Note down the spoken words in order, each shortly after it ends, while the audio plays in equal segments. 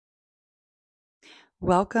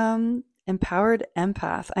Welcome, Empowered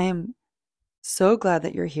Empath. I am so glad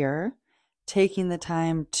that you're here, taking the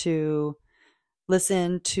time to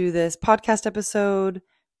listen to this podcast episode,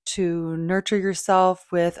 to nurture yourself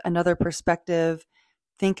with another perspective.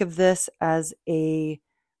 Think of this as a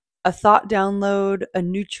thought download, a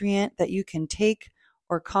nutrient that you can take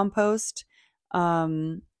or compost.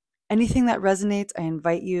 Anything that resonates, I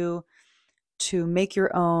invite you to make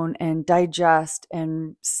your own and digest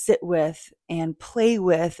and sit with and play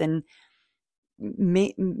with and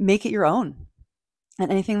make it your own.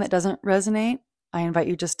 And anything that doesn't resonate, I invite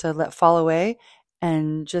you just to let fall away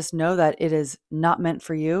and just know that it is not meant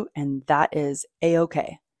for you, and that is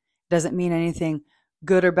a-okay. Doesn't mean anything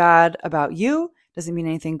good or bad about you. Doesn't mean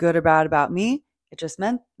anything good or bad about me. It just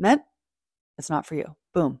meant it's not for you.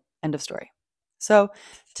 Boom. End of story. So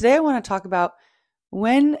today I want to talk about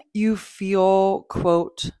when you feel,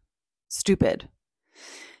 quote, stupid.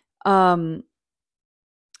 I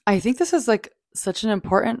think this is like such an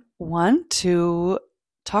important one to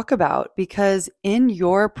talk about, because in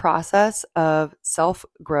your process of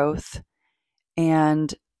self-growth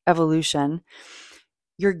and evolution,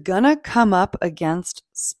 you're gonna come up against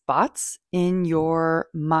spots in your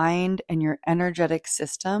mind and your energetic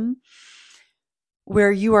system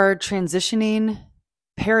where you are transitioning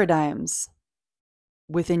paradigms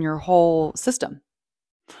within your whole system.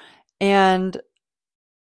 And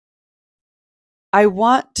I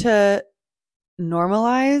want to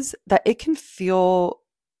normalize that it can feel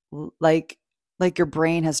like your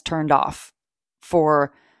brain has turned off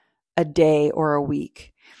for a day or a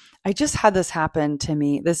week. I just had this happen to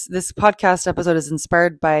me. This podcast episode is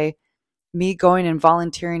inspired by me going and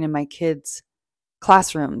volunteering in my kids'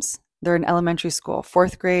 classrooms. They're in elementary school,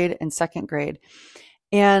 4th grade and 2nd grade.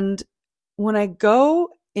 And when I go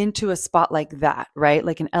into a spot like that, right,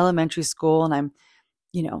 like an elementary school, and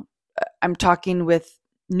I'm talking with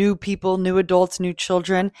new people, new adults, new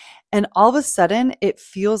children, and all of a sudden it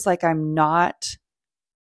feels like I'm not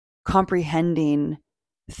comprehending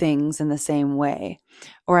things in the same way,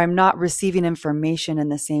 or I'm not receiving information in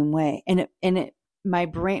the same way. And my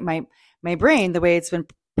brain, the way it's been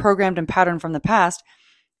programmed and patterned from the past,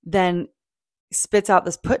 then spits out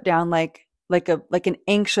this put down like an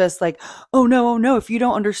anxious, like, oh no, if you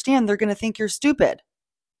don't understand, they're going to think you're stupid.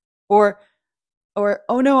 Or,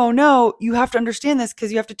 oh no, you have to understand this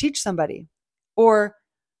because you have to teach somebody. Or,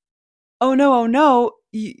 oh no,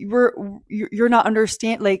 you're not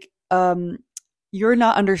you're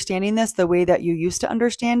not understanding this the way that you used to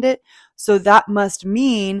understand it. So that must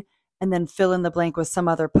mean, and then fill in the blank with some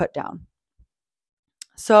other put down.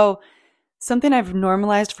 So something I've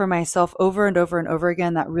normalized for myself over and over and over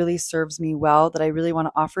again that really serves me well, that I really want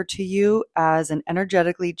to offer to you as an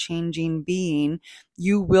energetically changing being.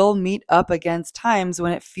 You will meet up against times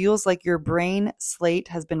when it feels like your brain slate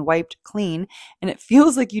has been wiped clean, and it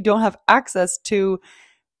feels like you don't have access to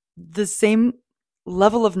the same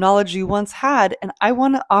level of knowledge you once had. And I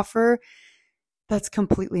want to offer that's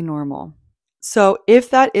completely normal. So if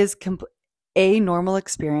that is a normal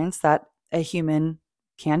experience that a human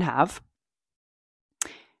can have,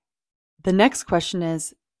 the next question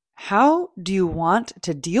is, how do you want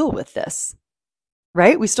to deal with this?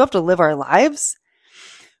 Right? We still have to live our lives.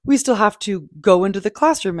 We still have to go into the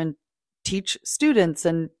classroom and teach students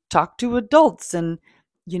and talk to adults and,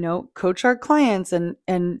 coach our clients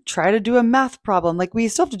and try to do a math problem. Like, we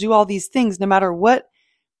still have to do all these things no matter what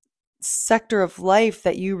sector of life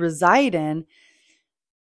that you reside in.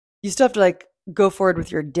 You still have to go forward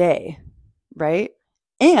with your day, right?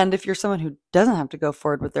 And if you're someone who doesn't have to go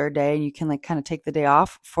forward with their day and you can kind of take the day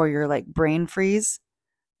off for your brain freeze,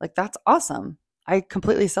 that's awesome. I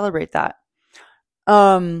completely celebrate that.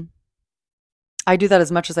 I do that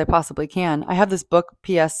as much as I possibly can. I have this book,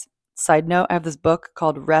 PS side note, I have this book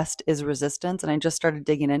called Rest is Resistance, and I just started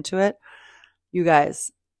digging into it. You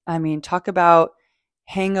guys, talk about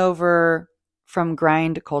hangover from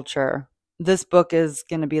grind culture. This book is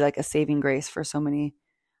going to be like a saving grace for so many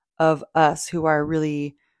of us who are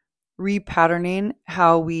really repatterning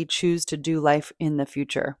how we choose to do life in the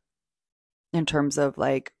future in terms of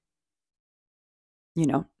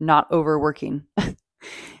not overworking.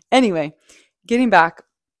 Anyway, getting back.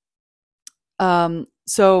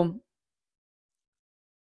 So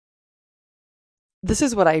this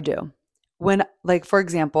is what I do when, for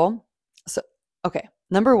example,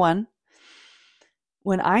 number one,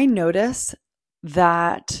 when I notice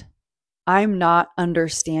that I'm not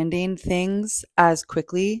understanding things as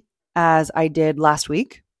quickly as I did last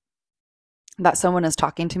week, that someone is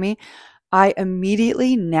talking to me, I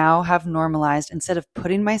immediately now have normalized, instead of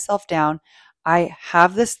putting myself down, I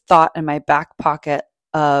have this thought in my back pocket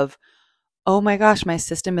of, oh my gosh, my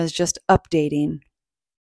system is just updating.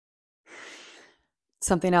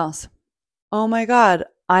 Something else. Oh my God,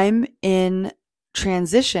 I'm in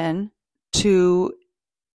transition to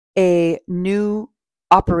a new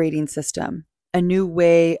operating system, a new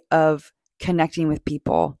way of connecting with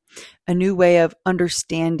people, a new way of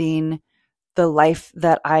understanding the life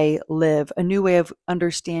that I live, a new way of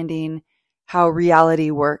understanding how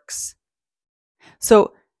reality works.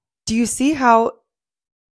 So, do you see how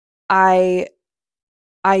I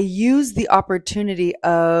use the opportunity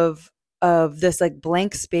of this like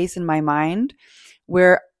blank space in my mind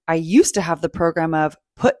where I used to have the program of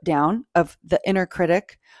put down of the inner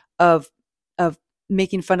critic of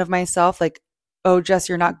making fun of myself, like, oh, Jess,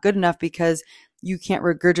 you're not good enough because you can't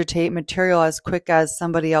regurgitate material as quick as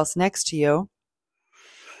somebody else next to you,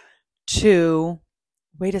 to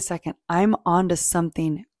wait a second, I'm onto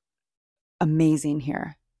something amazing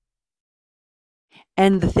here.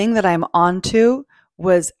 And the thing that I'm onto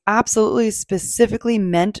was absolutely specifically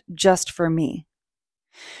meant just for me.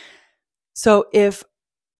 So if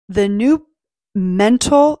the new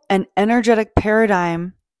mental and energetic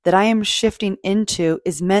paradigm that I am shifting into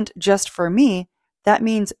is meant just for me, that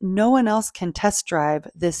means no one else can test drive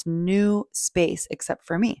this new space except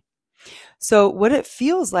for me. So what it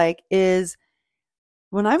feels like is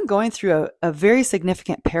when I'm going through a very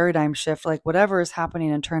significant paradigm shift, like whatever is happening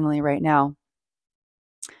internally right now,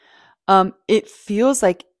 it feels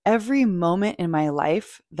like every moment in my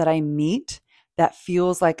life that I meet that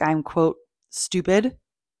feels like I'm, quote, stupid.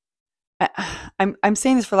 I'm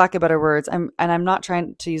saying this for lack of better words. I'm not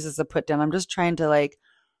trying to use this as a put down. I'm just trying to like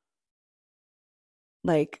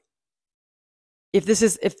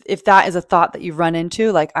if that is a thought that you've run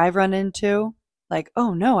into, like I've run into, like,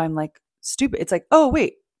 oh no, I'm like stupid. It's like, oh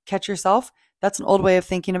wait, catch yourself. That's an old way of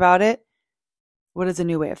thinking about it. What is a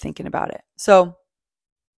new way of thinking about it? So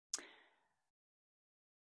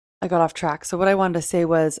I got off track. So what I wanted to say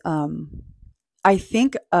was, I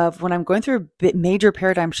think of when I'm going through a major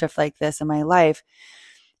paradigm shift like this in my life,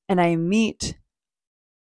 and I meet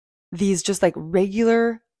these just like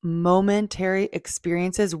regular momentary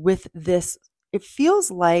experiences with this, it feels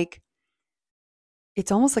like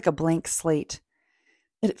it's almost like a blank slate.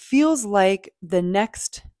 It feels like the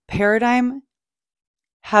next paradigm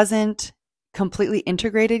hasn't completely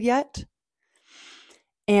integrated yet,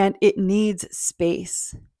 and it needs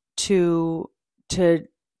space to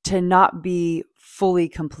not be fully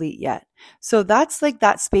complete yet. So that's like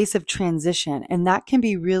that space of transition, and that can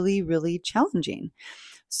be really, really challenging.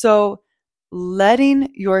 So letting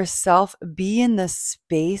yourself be in the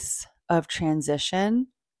space of transition,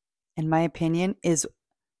 in my opinion, is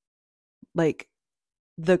like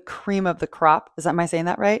the cream of the crop. Am I saying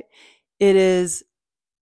that right? It is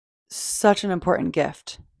such an important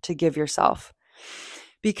gift to give yourself,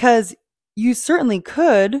 because you certainly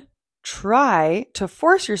could try to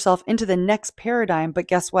force yourself into the next paradigm, but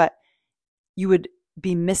guess what? You would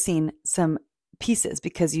be missing some pieces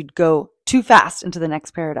because you'd go too fast into the next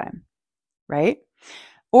paradigm, right?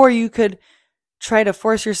 Or you could try to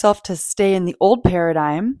force yourself to stay in the old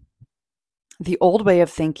paradigm, the old way of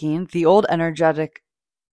thinking, the old energetic,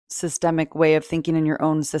 systemic way of thinking in your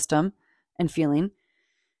own system and feeling,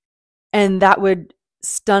 and that would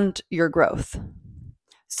stunt your growth.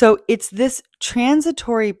 So it's this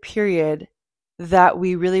transitory period that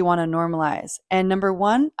we really want to normalize. And number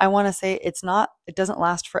one, I want to say it doesn't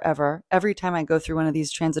last forever. Every time I go through one of these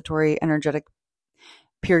transitory energetic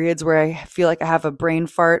periods where I feel like I have a brain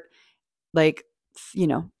fart, like,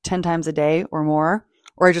 10 times a day or more,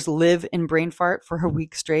 or I just live in brain fart for a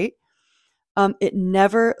week straight, it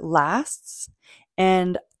never lasts.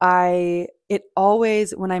 And it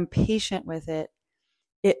always, when I'm patient with it,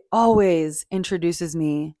 it always introduces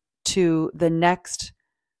me to the next,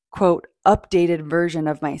 quote, updated version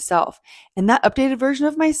of myself. And that updated version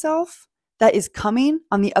of myself that is coming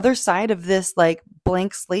on the other side of this like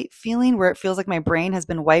blank slate feeling where it feels like my brain has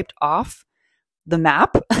been wiped off the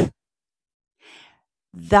map,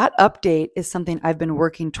 that update is something I've been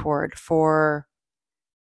working toward for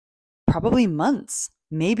probably months,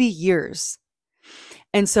 maybe years.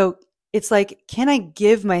 And so it's like, can I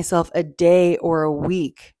give myself a day or a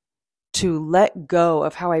week to let go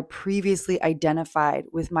of how I previously identified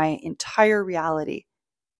with my entire reality?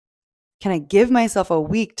 Can I give myself a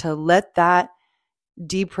week to let that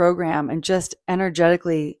deprogram and just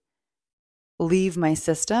energetically leave my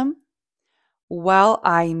system while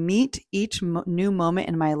I meet each new moment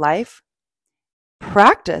in my life,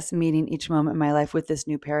 practice meeting each moment in my life with this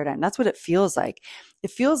new paradigm? That's what it feels like.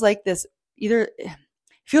 It feels like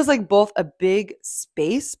feels like both a big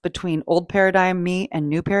space between old paradigm me and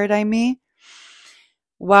new paradigm me,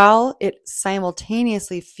 while it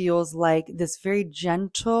simultaneously feels like this very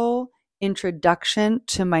gentle introduction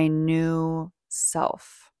to my new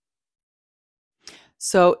self.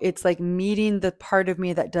 So it's like meeting the part of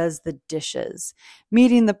me that does the dishes,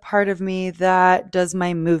 meeting the part of me that does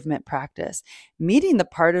my movement practice, meeting the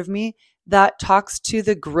part of me that talks to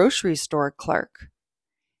the grocery store clerk,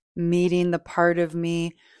 meeting the part of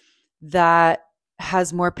me that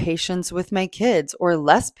has more patience with my kids or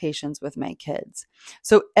less patience with my kids.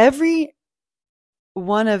 So every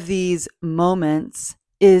one of these moments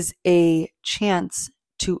is a chance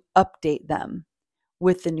to update them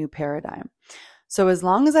with the new paradigm. So as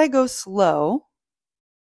long as I go slow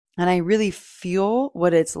and I really feel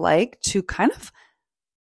what it's like to kind of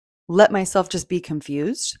let myself just be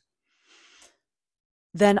confused,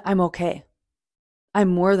 then I'm okay. I'm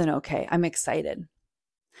more than okay. I'm excited.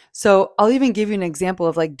 So I'll even give you an example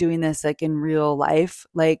of like doing this like in real life,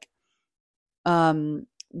 like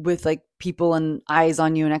with like people and eyes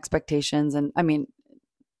on you and expectations. And I mean,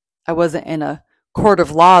 I wasn't in a court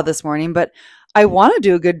of law this morning, but I want to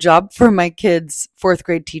do a good job for my kid's fourth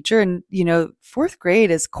grade teacher. And, you know, fourth grade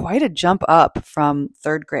is quite a jump up from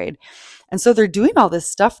third grade. And so they're doing all this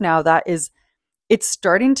stuff now that is, it's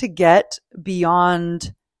starting to get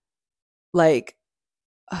beyond like,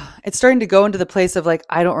 it's starting to go into the place of like,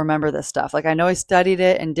 I don't remember this stuff. Like I know I studied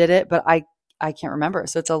it and did it, but I can't remember.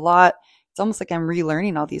 So it's a lot, it's almost like I'm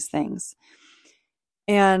relearning all these things.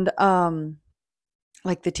 And,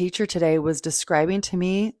 like the teacher today was describing to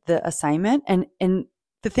me the assignment. And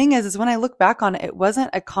the thing is when I look back on it, it wasn't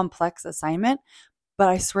a complex assignment, but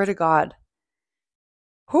I swear to God,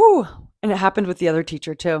 and it happened with the other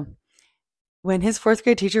teacher too. When his fourth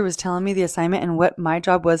grade teacher was telling me the assignment and what my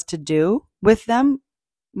job was to do with them,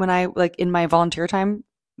 when I like in my volunteer time,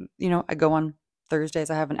 you know, I go on Thursdays,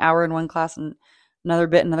 I have an hour in one class and another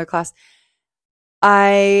bit in another class.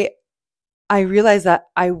 I realized that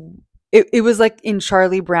it was like in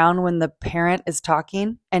Charlie Brown when the parent is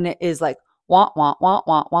talking and it is like, wah, wah, wah,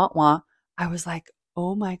 wah, wah, wah. I was like,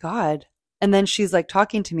 oh my God. And then she's like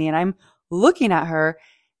talking to me and I'm looking at her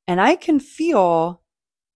and I can feel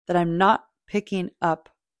that I'm not picking up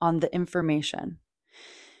on the information.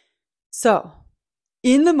 So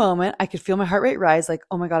in the moment, I could feel my heart rate rise like,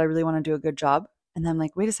 oh my God, I really want to do a good job. And then I'm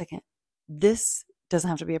like, wait a second, this doesn't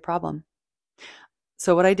have to be a problem.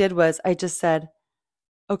 So what I did was I just said,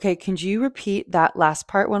 okay, can you repeat that last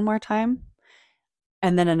part one more time?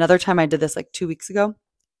 And then another time I did this like 2 weeks ago.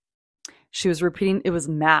 She was repeating, it was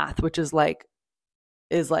math, which is like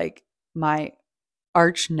my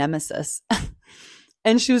arch nemesis.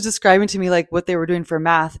 And she was describing to me like what they were doing for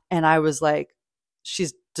math. And I was like,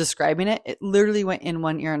 she's describing it. It literally went in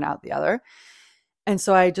one ear and out the other. And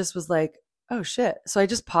so I just was like, oh shit. So I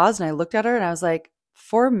just paused and I looked at her and I was like,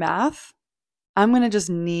 for math, I'm going to just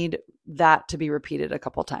need that to be repeated a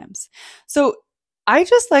couple times. So I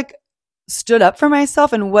just like stood up for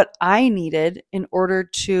myself and what I needed in order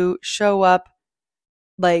to show up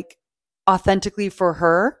like authentically for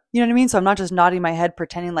her. You know what I mean? So I'm not just nodding my head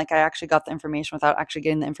pretending like I actually got the information without actually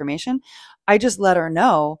getting the information. I just let her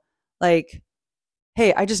know like,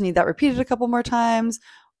 hey, I just need that repeated a couple more times.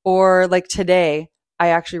 Or like today, I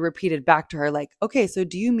actually repeated back to her like, okay, so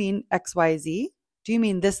do you mean X, Y, Z? Do you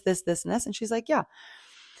mean this, this, this, and this? And she's like, yeah.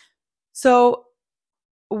 So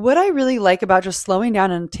what I really like about just slowing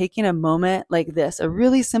down and taking a moment like this, a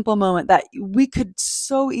really simple moment that we could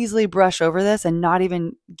so easily brush over this and not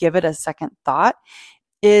even give it a second thought,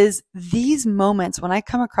 is these moments. When I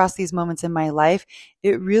come across these moments in my life,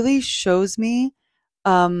 it really shows me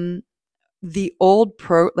the old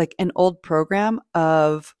an old program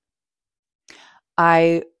of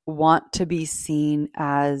I want to be seen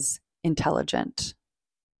as intelligent.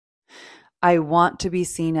 I want to be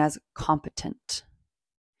seen as competent.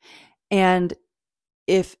 And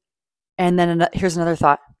here's another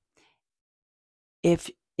thought.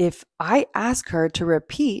 If I ask her to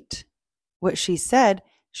repeat what she said,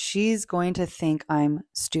 she's going to think I'm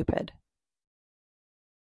stupid.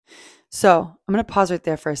 So I'm going to pause right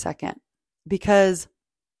there for a second because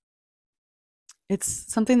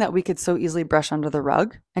it's something that we could so easily brush under the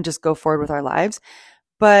rug and just go forward with our lives.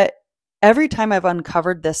 But every time I've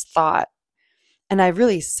uncovered this thought and I've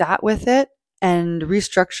really sat with it and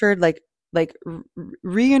restructured, like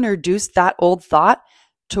reintroduced that old thought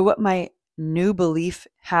to what my new belief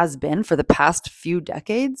has been for the past few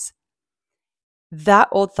decades, that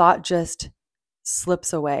old thought just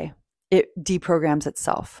slips away. It deprograms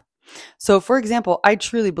itself. So for example, I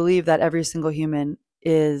truly believe that every single human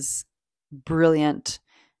is brilliant,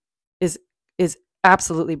 is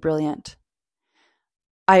absolutely brilliant.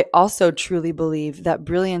 I also truly believe that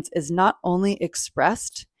brilliance is not only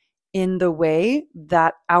expressed in the way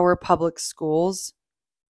that our public schools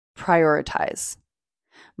prioritize.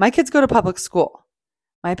 My kids go to public school.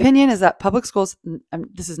 My opinion is that public schools,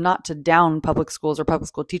 this is not to down public schools or public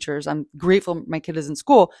school teachers. I'm grateful my kid is in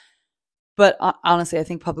school. But honestly, I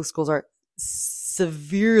think public schools are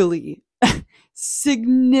severely,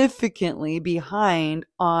 significantly behind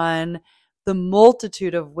on the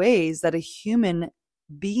multitude of ways that a human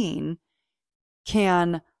being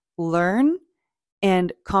can learn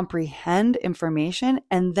and comprehend information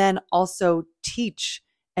and then also teach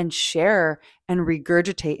and share and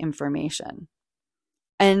regurgitate information.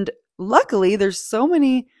 And luckily, there's so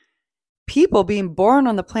many people being born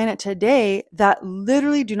on the planet today that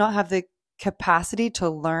literally do not have the capacity to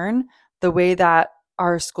learn the way that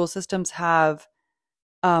our school systems have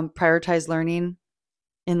prioritized learning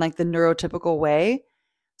in like the neurotypical way,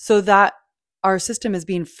 so that our system is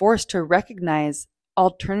being forced to recognize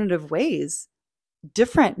alternative ways,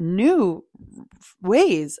 different new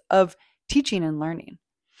ways of teaching and learning.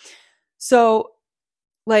 So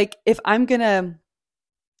like if I'm going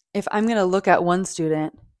to look at one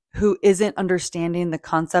student who isn't understanding the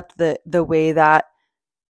concept the way that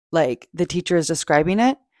like the teacher is describing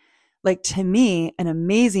it, like to me, an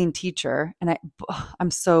amazing teacher, and I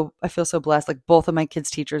feel so blessed, like both of my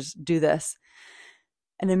kids' teachers do this.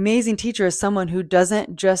 An amazing teacher is someone who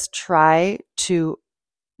doesn't just try to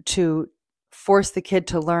force the kid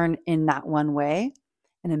to learn in that one way.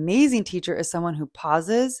 An amazing teacher is someone who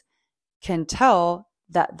pauses, can tell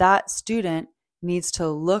that that student needs to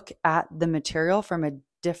look at the material from a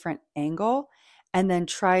different angle, and then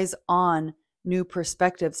tries on new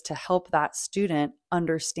perspectives to help that student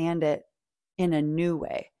understand it in a new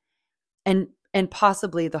way. And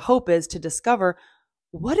possibly the hope is to discover,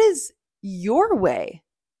 what is your way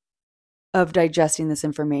of digesting this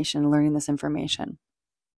information, learning this information?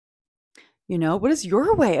 You know, what is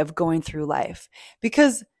your way of going through life?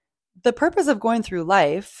 Because the purpose of going through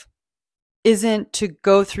life isn't to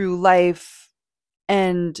go through life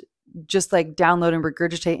and just like download and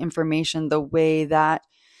regurgitate information the way that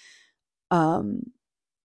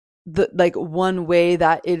the like one way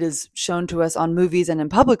that it is shown to us on movies and in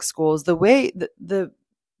public schools. The way the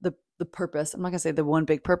purpose, I'm not gonna say the one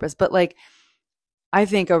big purpose, but like I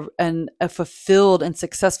think a fulfilled and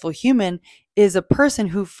successful human is a person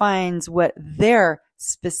who finds what their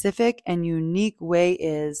specific and unique way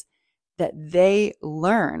is that they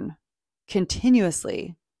learn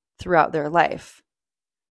continuously throughout their life.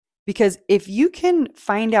 Because if you can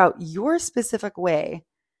find out your specific way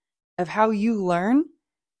of how you learn,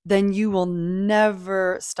 then you will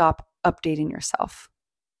never stop updating yourself.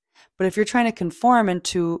 But if you're trying to conform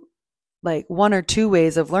into like one or two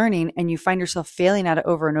ways of learning and you find yourself failing at it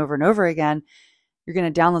over and over and over again, you're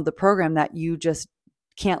going to download the program that you just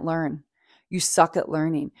can't learn. You suck at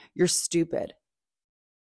learning. You're stupid.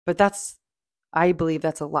 But I believe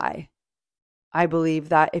that's a lie. I believe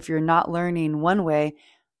that if you're not learning one way,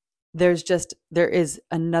 there is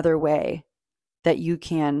another way that you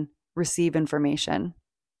can receive information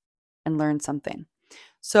and learn something.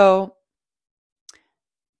 So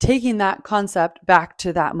taking that concept back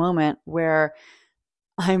to that moment where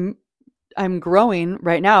I'm growing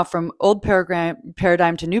right now from old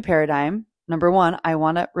paradigm to new paradigm. Number one, we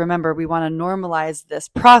want to normalize this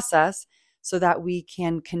process so that we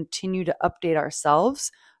can continue to update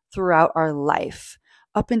ourselves throughout our life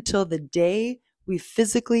up until the day we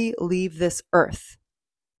physically leave this earth.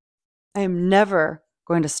 I am never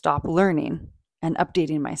going to stop learning and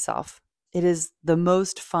updating myself. It is the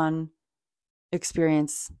most fun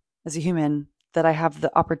experience as a human that I have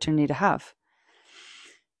the opportunity to have.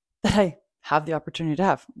 Okay,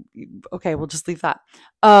 we'll just leave that.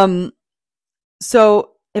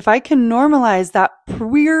 So if I can normalize that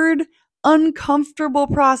weird, uncomfortable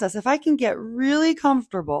process, if I can get really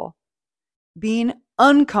comfortable being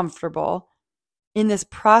uncomfortable in this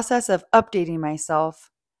process of updating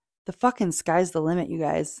myself, the fucking sky's the limit, you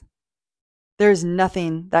guys. There's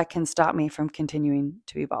nothing that can stop me from continuing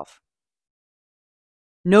to evolve.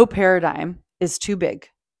 No paradigm is too big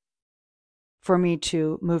for me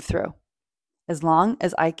to move through, as long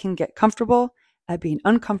as I can get comfortable at being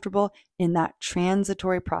uncomfortable in that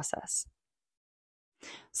transitory process.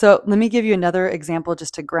 So let me give you another example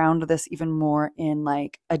just to ground this even more in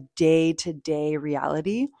like a day-to-day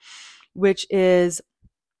reality, which is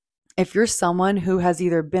if you're someone who has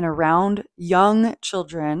either been around young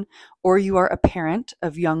children or you are a parent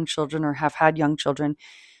of young children or have had young children,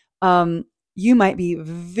 you might be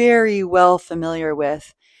very well familiar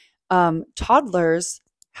with toddlers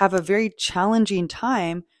have a very challenging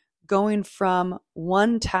time going from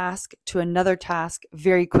one task to another task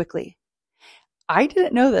very quickly. I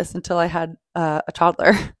didn't know this until I had a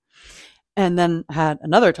toddler and then had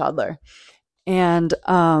another toddler. And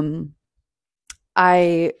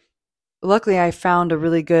luckily I found a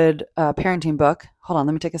really good parenting book. Hold on,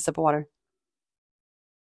 let me take a sip of water.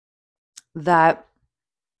 That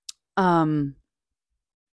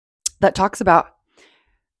talks about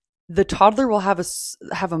the toddler will have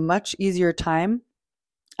a much easier time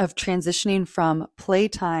of transitioning from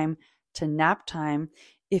playtime to nap time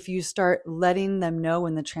if you start letting them know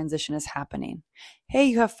when the transition is happening. Hey,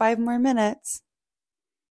 you have 5 more minutes.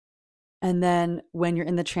 And then when you're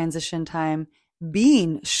in the transition time,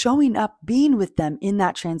 showing up, being with them in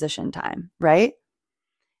that transition time, right?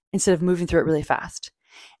 Instead of moving through it really fast.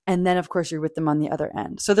 And then, of course, you're with them on the other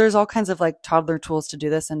end. So there's all kinds of like toddler tools to do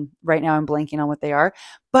this. And right now I'm blanking on what they are.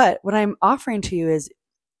 But what I'm offering to you is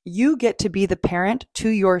you get to be the parent to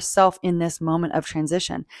yourself in this moment of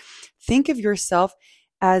transition. Think of yourself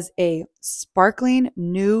as a sparkling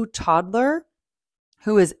new toddler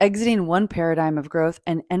who is exiting one paradigm of growth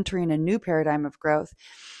and entering a new paradigm of growth.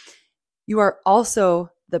 You are also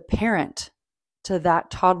the parent to that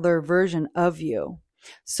toddler version of you.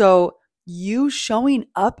 So you showing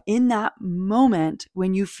up in that moment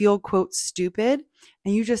when you feel, quote, stupid,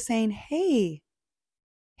 and you just saying, hey,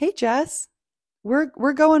 Jess,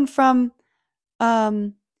 we're going from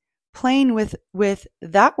playing with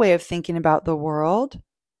that way of thinking about the world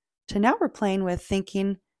to now we're playing with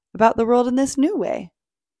thinking about the world in this new way.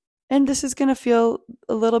 And this is going to feel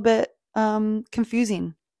a little bit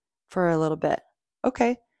confusing for a little bit.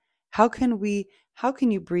 Okay. How can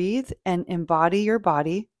you breathe and embody your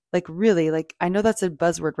body? Like really, like I know that's a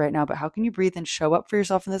buzzword right now, but how can you breathe and show up for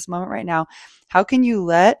yourself in this moment right now? How can you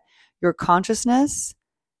let your consciousness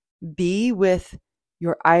be with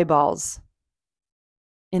your eyeballs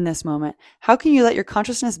in this moment? How can you let your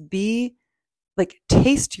consciousness be like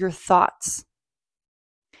taste your thoughts?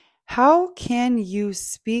 How can you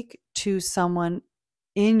speak to someone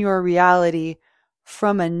in your reality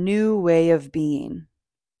from a new way of being?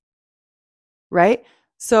 Right?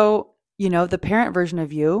 So, the parent version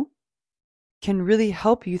of you can really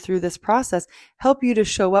help you through this process, help you to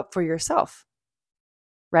show up for yourself,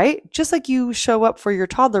 right? Just like you show up for your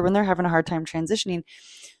toddler when they're having a hard time transitioning,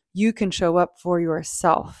 you can show up for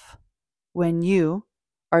yourself when you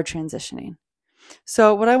are transitioning.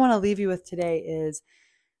 So what I want to leave you with today is,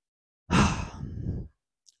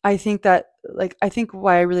 I think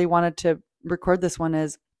why I really wanted to record this one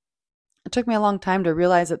is it took me a long time to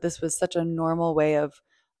realize that this was such a normal way of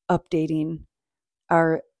updating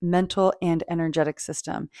our mental and energetic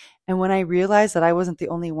system. And when I realized that I wasn't the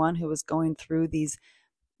only one who was going through these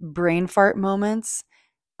brain fart moments,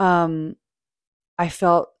 I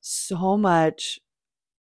felt so much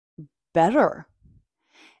better.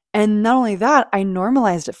 And not only that, I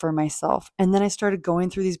normalized it for myself. And then I started going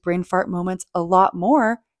through these brain fart moments a lot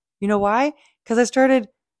more. You know why? Because I started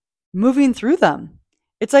moving through them.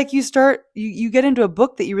 It's like you get into a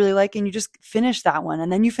book that you really like and you just finish that one.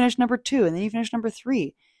 And then you finish number 2 and then you finish number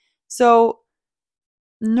 3. So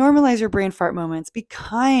normalize your brain fart moments. Be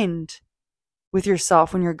kind with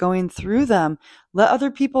yourself when you're going through them. Let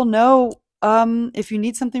other people know if you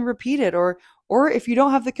need something repeated or if you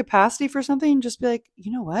don't have the capacity for something, just be like,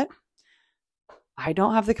 you know what? I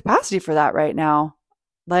don't have the capacity for that right now.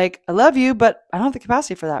 Like, I love you, but I don't have the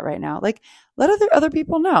capacity for that right now. Like, let other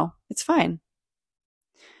people know. It's fine.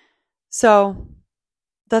 So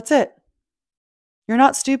that's it. You're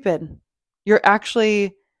not stupid. You're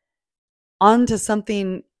actually onto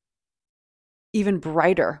something even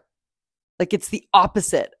brighter. Like it's the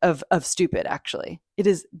opposite of stupid, actually. It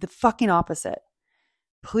is the fucking opposite.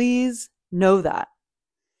 Please know that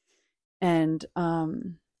and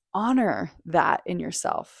honor that in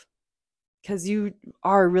yourself, because you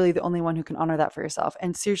are really the only one who can honor that for yourself.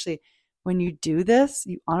 And seriously, when you do this,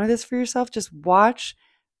 you honor this for yourself, just watch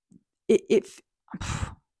it.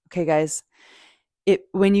 Okay, guys,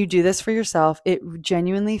 when you do this for yourself, it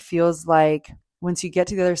genuinely feels like once you get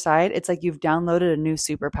to the other side, it's like you've downloaded a new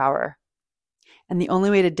superpower. And the only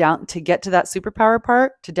way to get to that superpower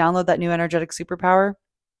part, to download that new energetic superpower,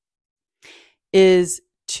 is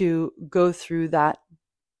to go through that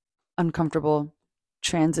uncomfortable,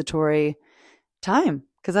 transitory time,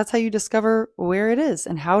 because that's how you discover where it is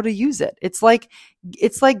and how to use it. It's like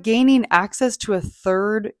gaining access to a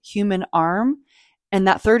third human arm, and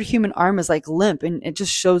that third human arm is like limp and it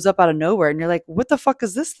just shows up out of nowhere. And you're like, what the fuck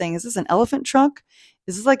is this thing? Is this an elephant trunk?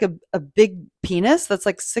 Is this like a big penis that's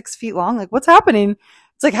like 6 feet long? Like, what's happening?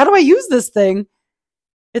 It's like, how do I use this thing?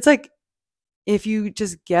 It's like if you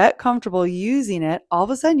just get comfortable using it, all of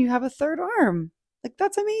a sudden you have a third arm. Like,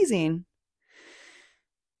 that's amazing.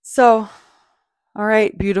 So, all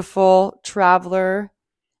right, beautiful traveler,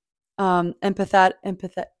 empath,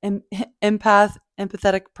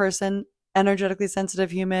 empathetic person, energetically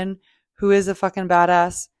sensitive human who is a fucking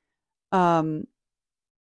badass.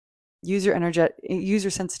 Use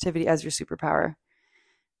your sensitivity as your superpower.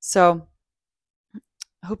 So,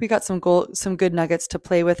 I hope you got some good nuggets to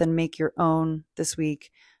play with and make your own this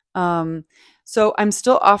week. So I'm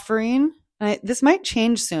still offering. This might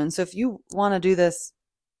change soon. So if you want to do this,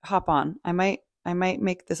 hop on. I might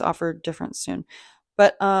make this offer different soon.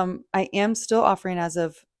 But I am still offering as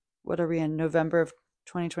of, what are we in, November of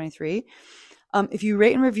 2023. If you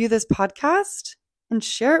rate and review this podcast and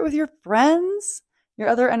share it with your friends, your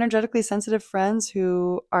other energetically sensitive friends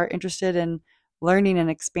who are interested in learning and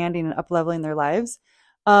expanding and up-leveling their lives.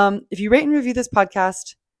 If you rate and review this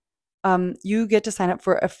podcast, you get to sign up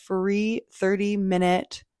for a free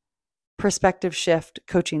 30-minute perspective shift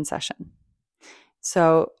coaching session.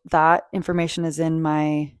 So that information is in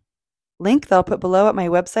my link that I'll put below at my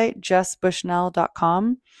website,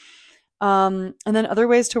 jessbushnell.com. And then other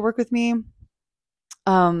ways to work with me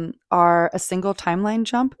are a single timeline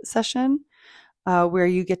jump session, where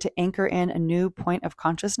you get to anchor in a new point of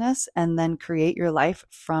consciousness and then create your life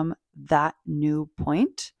from that new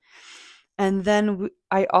point. And then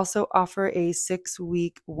I also offer a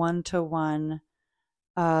 6-week one-to-one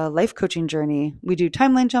life coaching journey. We do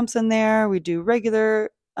timeline jumps in there. We do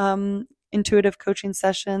regular intuitive coaching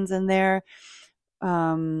sessions in there.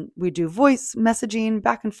 We do voice messaging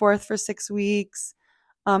back and forth for 6 weeks.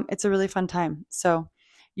 It's a really fun time. So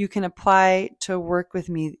you can apply to work with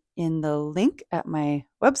me in the link at my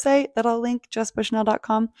website that I'll link,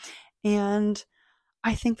 jessbushnell.com. And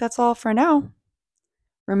I think that's all for now.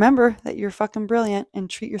 Remember that you're fucking brilliant and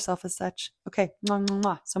treat yourself as such. Okay. Mwah, mwah,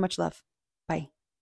 mwah. So much love. Bye.